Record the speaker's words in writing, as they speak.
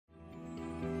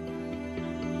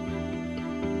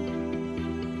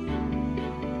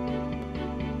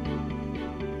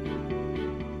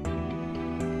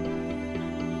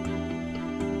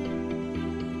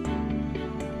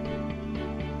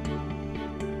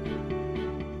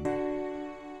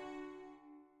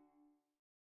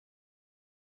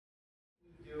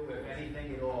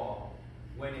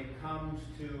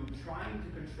trying to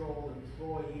control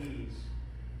employees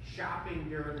shopping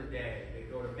during the day. They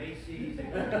go to Macy's, they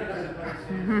go to different places.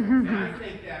 And I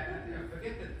think that, you know,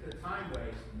 forget the time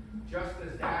waste, just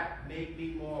as that make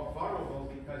me more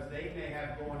vulnerable because they may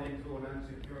have gone into an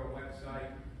unsecure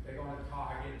website, they're going to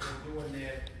Target, they're doing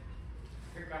their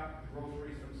pick up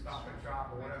groceries from Stop and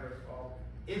Shop or whatever it's called.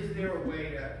 Is there a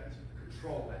way to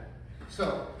control that?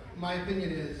 So, my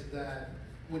opinion is that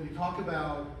when you talk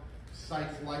about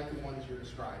sites like the ones you're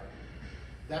describing,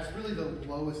 that's really the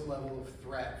lowest level of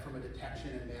threat from a detection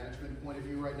and management point of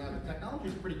view right now. The technology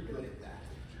is pretty good at that.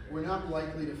 We're not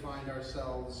likely to find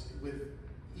ourselves with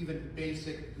even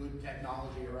basic good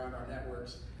technology around our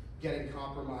networks getting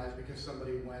compromised because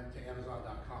somebody went to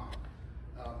Amazon.com.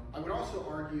 I would also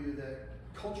argue that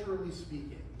culturally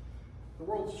speaking, the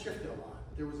world's shifted a lot.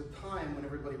 There was a time when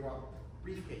everybody brought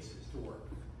briefcases to work,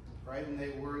 right? And they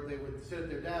would sit at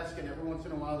their desk, and every once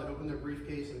in a while they'd open their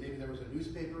briefcase and maybe there was a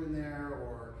newspaper in there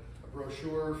or a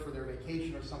brochure for their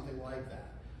vacation or something like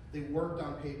that. They worked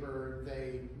on paper,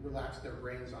 they relaxed their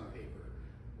brains on paper.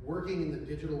 Working in the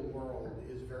digital world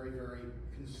is very, very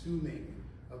consuming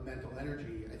of mental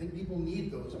energy. I think people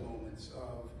need those moments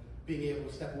of being able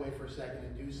to step away for a second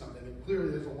and do something. And clearly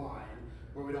there's a line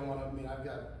where we don't want to, I mean, I've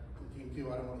got a team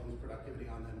too, I don't want to lose productivity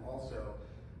on them also.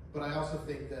 But I also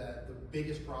think that the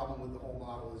biggest problem with the whole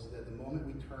model is that the moment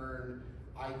we turn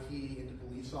IT into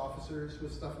police officers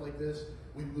with stuff like this,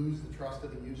 we lose the trust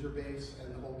of the user base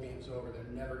and the whole game's over.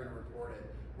 They're never going to report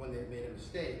it when they've made a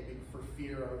mistake for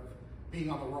fear of being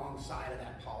on the wrong side of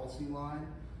that policy line.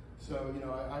 So, you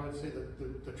know, I would say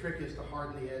that the trick is to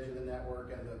harden the edge of the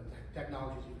network and the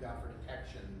technologies you've got for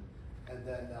detection, and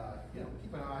then, you know,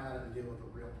 keep an eye on it and deal with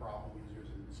the real problem users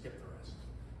and skip the rest.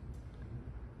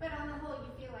 But on the whole, you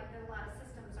feel like a lot of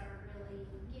systems are really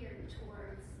geared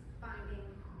towards finding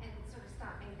and sort of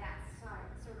stopping that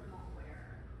sort of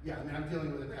malware. Yeah, I mean, I'm dealing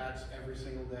with attacks every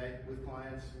single day with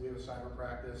clients. We have a cyber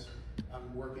practice. I'm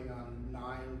working on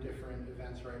 9 different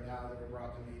events right now that were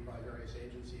brought to me by various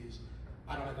agencies.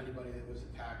 I don't have anybody that was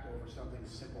attacked over something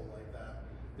simple like that.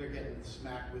 They're getting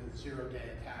smacked with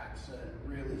 0-day attacks and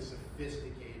really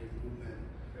sophisticated movement.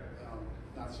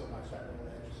 Not so much that little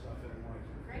edge stuff anymore.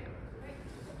 Great.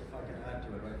 If I can add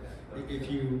to it, right?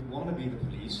 If you want to be the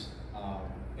police,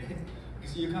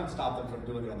 because you can't stop them from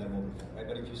doing it on their mobile phone, right?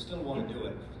 But if you still want to do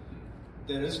it,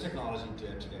 there is technology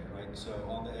today, right? So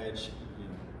on the edge, you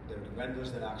know, there are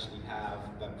vendors that actually have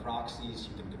web proxies.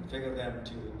 You can configure them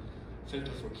to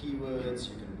filter for keywords.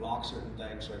 You can block certain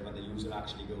things, right? When the user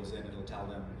actually goes in, it'll tell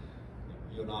them, you know,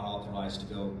 you're not authorized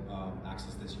to go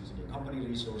access this using your company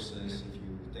resources. If you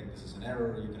think this is an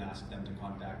error, you can ask them to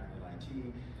contact your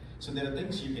IT. So there are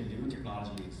things you can do.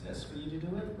 Technology exists for you to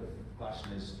do it, but the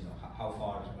question is, you know, how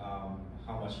far,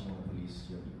 how much you want to police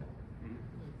your people.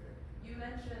 You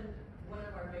mentioned one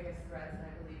of our biggest threats, and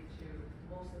I believe to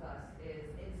most of us, is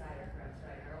insider threats,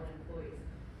 right? Our own employees.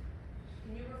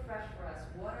 Can you refresh for us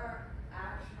what are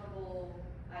actionable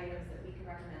items that we can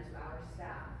recommend to our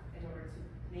staff in order to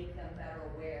make them better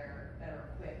aware,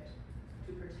 better equipped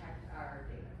to protect our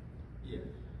data? Yeah.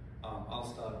 I'll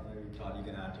start, maybe Todd, you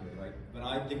can add to it, right? When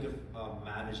I think of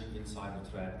managing insider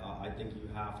threat, I think you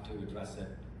have to address it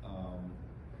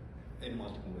in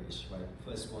multiple ways, right?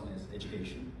 First one is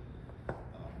education.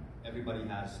 Everybody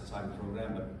has a cyber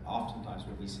program, but oftentimes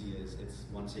what we see is it's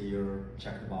once a year,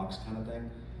 check the box kind of thing.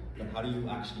 But how do you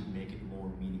actually make it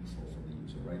more meaningful for the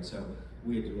user, right? So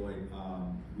we at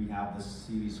Deloitte, we have this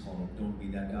series called Don't Be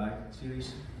That Guy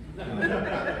series.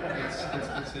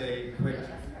 It's a quick,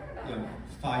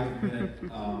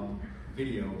 5-minute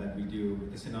video that we do,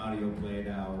 the scenario played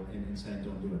out and saying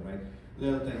don't do it, right?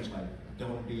 Little things like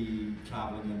don't be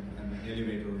traveling in an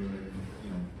elevator in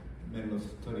middle of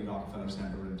 30 Rockefeller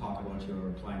Center and talk about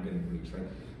your client getting breached, right?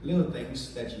 Little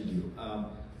things that you do.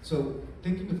 So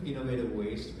thinking of innovative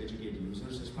ways to educate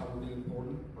users is probably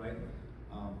important, right?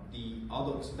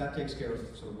 So that takes care of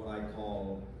sort of what I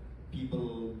call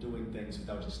people doing things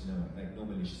without just knowing, like no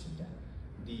malicious intent.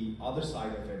 The other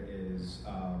side of it is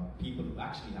people who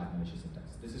actually have malicious intent.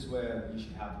 This is where you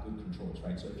should have good controls,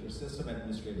 right? So if your system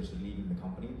administrators are leaving the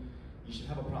company, you should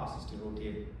have a process to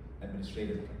rotate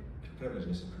administrative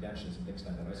privileges and credentials and things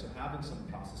like that, right? So having some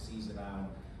processes around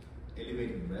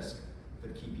elevating risk for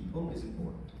key people is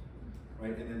important,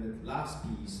 right? And then the last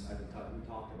piece, I think we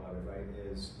talked about it, right,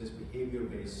 is this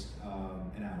behavior-based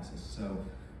analysis. So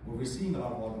what we're seeing a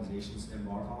lot of organizations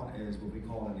embark on is what we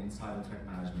call an insider threat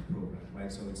management program,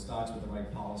 right? So it starts with the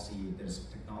right policy. There's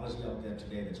technology out there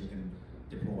today that you can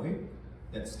deploy,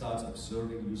 that starts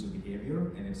observing user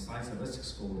behavior and it assigns a risk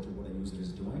score to what a user is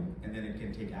doing, and then it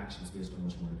can take actions based on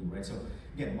what you want to do, right? So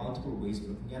again, multiple ways of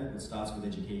looking at it. It starts with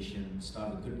education,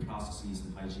 start with good processes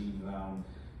and hygiene around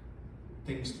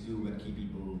things to do when key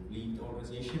people leave the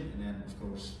organization, and then of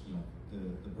course,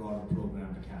 the broader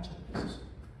program to catch up with this.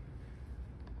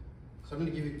 So I'm going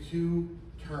to give you two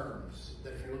terms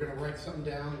that if you were going to write something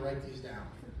down, write these down.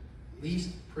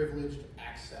 Least privileged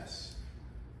access.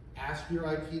 Ask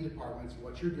your IT departments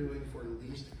what you're doing for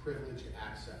least privileged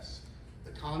access.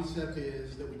 The concept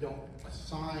is that we don't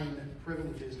assign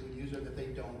privileges to a user that they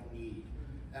don't need.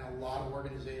 And a lot of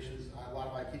organizations, a lot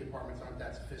of IT departments aren't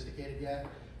that sophisticated yet.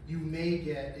 You may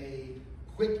get a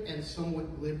quick and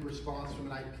somewhat glib response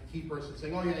from an IT person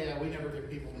saying, oh yeah, we never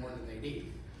give people more than they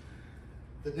need.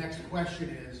 The next question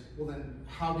is, well then,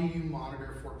 how do you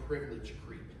monitor for privilege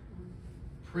creep?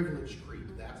 Privilege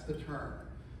creep, that's the term.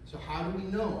 So how do we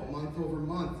know month over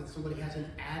month that somebody hasn't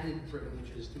added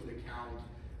privileges to an account,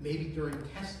 maybe during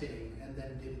testing, and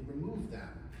then didn't remove them,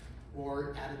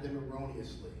 or added them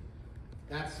erroneously?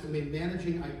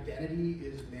 Managing identity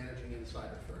is managing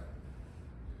insider threat.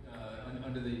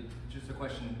 Just a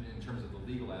question in terms of the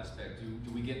legal aspect,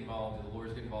 do we get involved, do the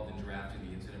lawyers get involved in drafting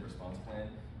the incident response plan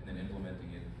and then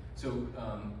implementing it? So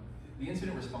the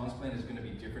incident response plan is going to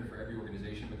be different for every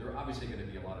organization, but there are obviously going to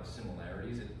be a lot of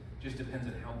similarities. It just depends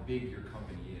on how big your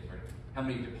company is, right? How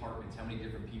many departments, how many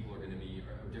different people are going to be,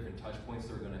 or different touch points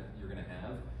you're going to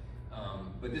have.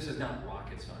 But this is not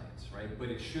rocket science, right? But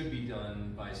it should be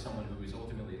done by someone who is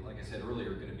ultimately, like I said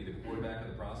earlier, going to be the quarterback of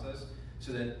the process,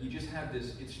 so that you just have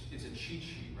this, it's a cheat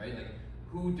sheet, right? Like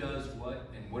who does what,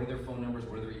 and what are their phone numbers,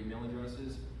 what are their email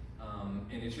addresses,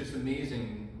 and it's just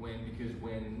amazing because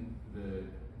when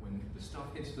the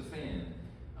stuff hits the fan,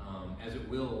 as it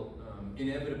will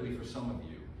inevitably for some of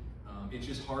you, it's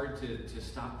just hard to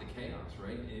stop the chaos,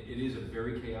 right? It is a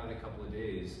very chaotic couple of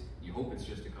days. You hope it's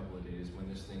just a couple of days when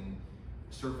this thing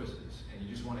surfaces, and you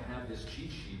just want to have this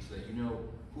cheat sheet so that you know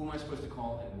who am I supposed to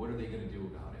call and what are they going to do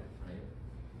about it, right?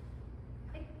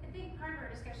 I think part of our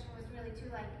discussion was really to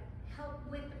help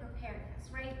with the preparedness,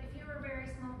 right? If you're a very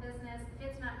small business, if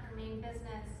it's not your main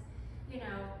business,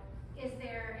 is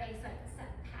there a set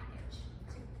package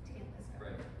to get this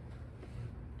going? Right.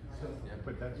 So, Yeah.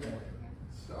 But that's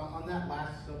So on that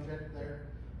last subject there,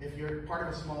 if you're part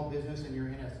of a small business and you're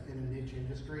in a niche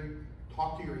industry,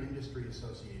 talk to your industry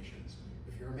associations.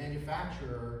 If you're a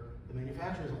manufacturer, the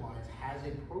Manufacturers Alliance has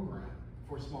a program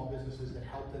for small businesses that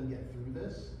help them get through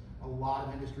this. A lot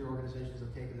of industry organizations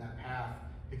have taken that path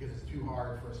because it's too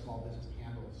hard for a small business to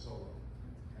handle it solo.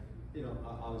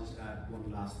 I'll just add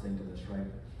one last thing to this, right?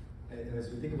 As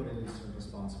we think about an incident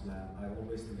response plan, I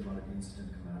always think about an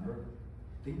incident commander.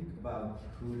 Think about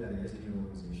who that is in your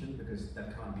organization, because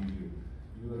that can't be you.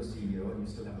 You are a CEO and you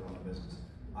still have to run a business.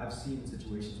 I've seen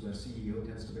situations where CEO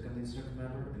tends to become the incident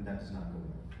commander, and that does not go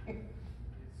well.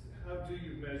 How do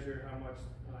you measure how much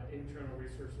internal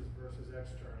resources versus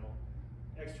external?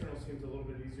 External seems a little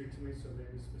bit easier to me, so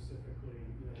maybe specifically,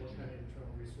 what kind of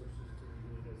internal resources do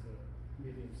we need as a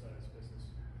medium-sized business?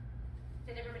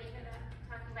 Did everybody hear that?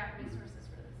 Talking about resources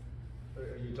for this.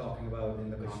 Are you talking about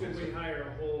in the Like, should context we of- hire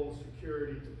a whole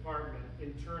security department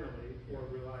internally or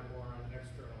rely more on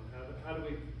external? How do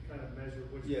we kind of measure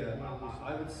which Yeah, one we should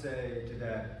I would say to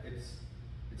that,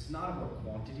 it's not about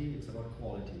quantity, it's about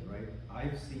quality, right?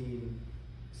 I've seen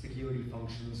security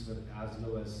functions with as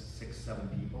low as 6-7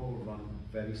 people run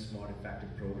very smart,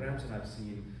 effective programs, and I've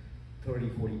seen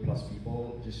 30-40 plus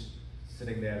people just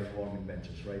sitting there warming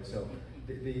benches, right? So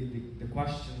the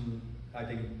question, I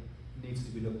think, needs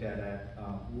to be looked at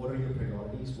what are your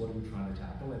priorities, what are you trying to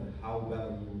tackle, and how well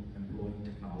are you employing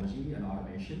technology and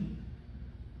automation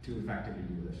to effectively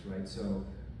do this, right? So,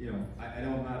 I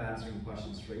know I'm not answering the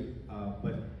question straight,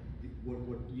 but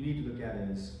what you need to look at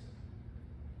is,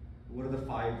 what are the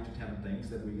 5 to 10 things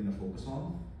that we're gonna focus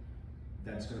on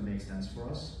that's gonna make sense for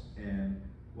us, and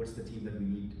what's the team that we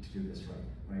need to do this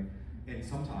right? And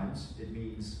sometimes it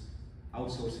means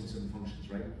outsourcing certain functions,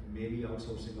 right? Maybe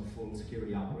outsourcing a full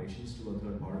security operations to a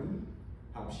third party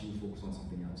helps you focus on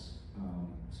something else.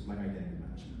 So like identity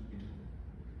management.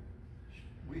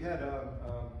 We had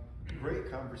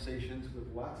great conversations with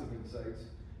lots of insights.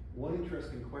 One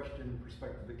interesting question,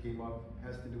 perspective that came up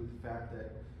has to do with the fact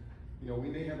that, we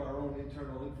may have our own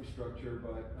internal infrastructure,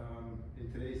 but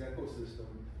in today's ecosystem,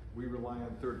 we rely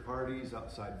on third parties,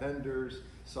 outside vendors,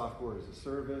 software as a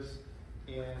service,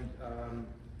 and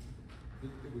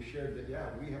it was shared that, yeah,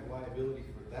 we have liability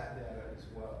for that data as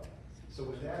well. So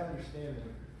with that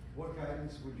understanding, what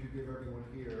guidance would you give everyone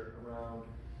here around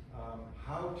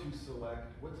how to select,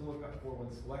 what to look up for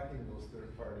when selecting those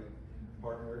third-party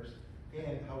partners,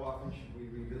 And how often should we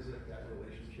revisit that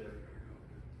relationship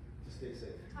to stay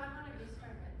safe? Todd, why don't you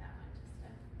start with that one, just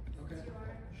to, Okay, since you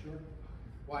are. sure.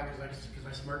 Why, because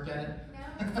I smirked at it?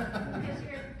 No, because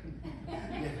you're.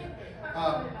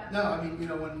 No, I mean, you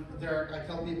know, I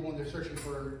tell people when they're searching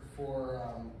for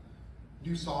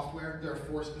new software, there are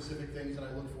 4 specific things that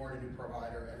I look for in a new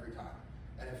provider every time.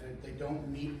 And if they don't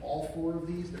meet all 4 of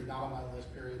these, they're not on my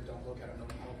list, period. Don't look at them,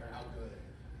 I don't care how good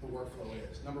the workflow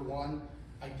is. Number 1,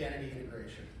 identity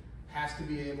integration. Has to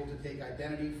be able to take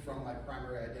identity from my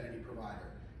primary identity provider.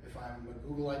 If I'm a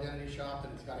Google identity shop,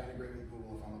 then it's got to integrate with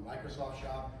Google. If I'm a Microsoft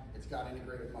shop, it's got to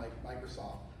integrate with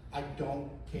Microsoft. I don't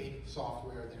take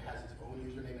software that has its own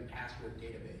username and password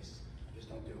database. I just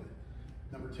don't do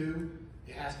it. Number 2,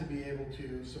 it has to be able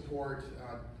to support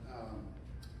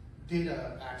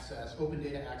data access, open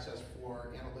data access for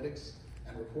analytics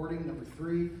and reporting. Number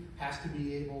 3, has to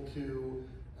be able to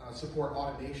support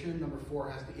automation. Number 4,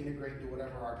 has to integrate into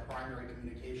whatever our primary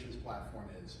communications platform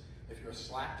is. If you're a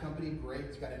Slack company, great,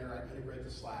 it's got to integrate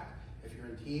to Slack. If you're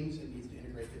in Teams, it needs to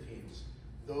integrate to Teams.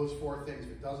 Those 4 things.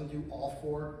 If it doesn't do all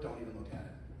 4, don't even look at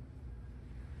it.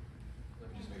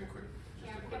 Let me just make a quick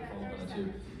Yeah, follow-up on that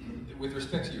too. With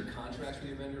respect to your contracts with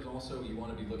your vendors also, you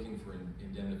want to be looking for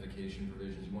indemnification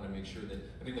provisions. You want to make sure that,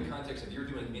 I mean, the context, if you're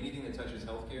doing anything that touches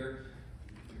healthcare,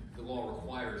 the law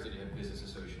requires that you have business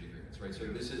associate agreements, right? So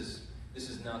this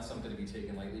is not something to be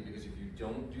taken lightly, because if you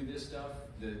don't do this stuff,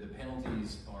 the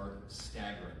penalties are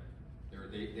staggering.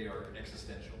 They are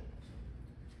existential.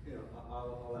 You know,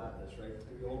 I'll add this, right?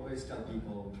 We always tell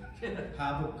people,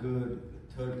 have a good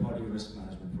third-party risk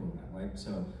management program, right?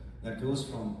 So that goes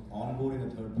from onboarding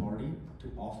a third party to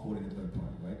offboarding a third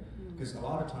party, right? Because a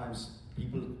lot of times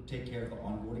people take care of the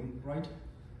onboarding, right?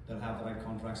 They'll have the right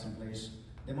contracts in place.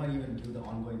 They might even do the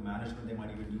ongoing management. They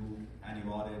might even do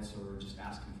annual audits or just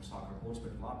asking for SOC reports.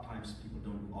 But a lot of times people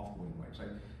don't do offboarding, right?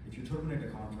 Like if you terminate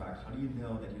a contract, how do you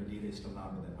know that your data is still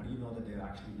not with them? How do you know that they're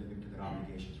actually living to their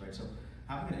obligations, right? So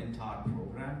having an entire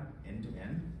program end to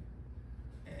end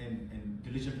and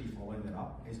diligently following that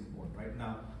up is important, right?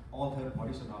 Now, all third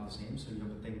parties are not the same, so you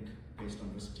have to think based on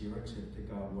risk tiering. So you have to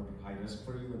think what are high risk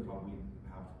for you and probably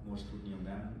have more scrutiny on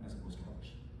them as opposed to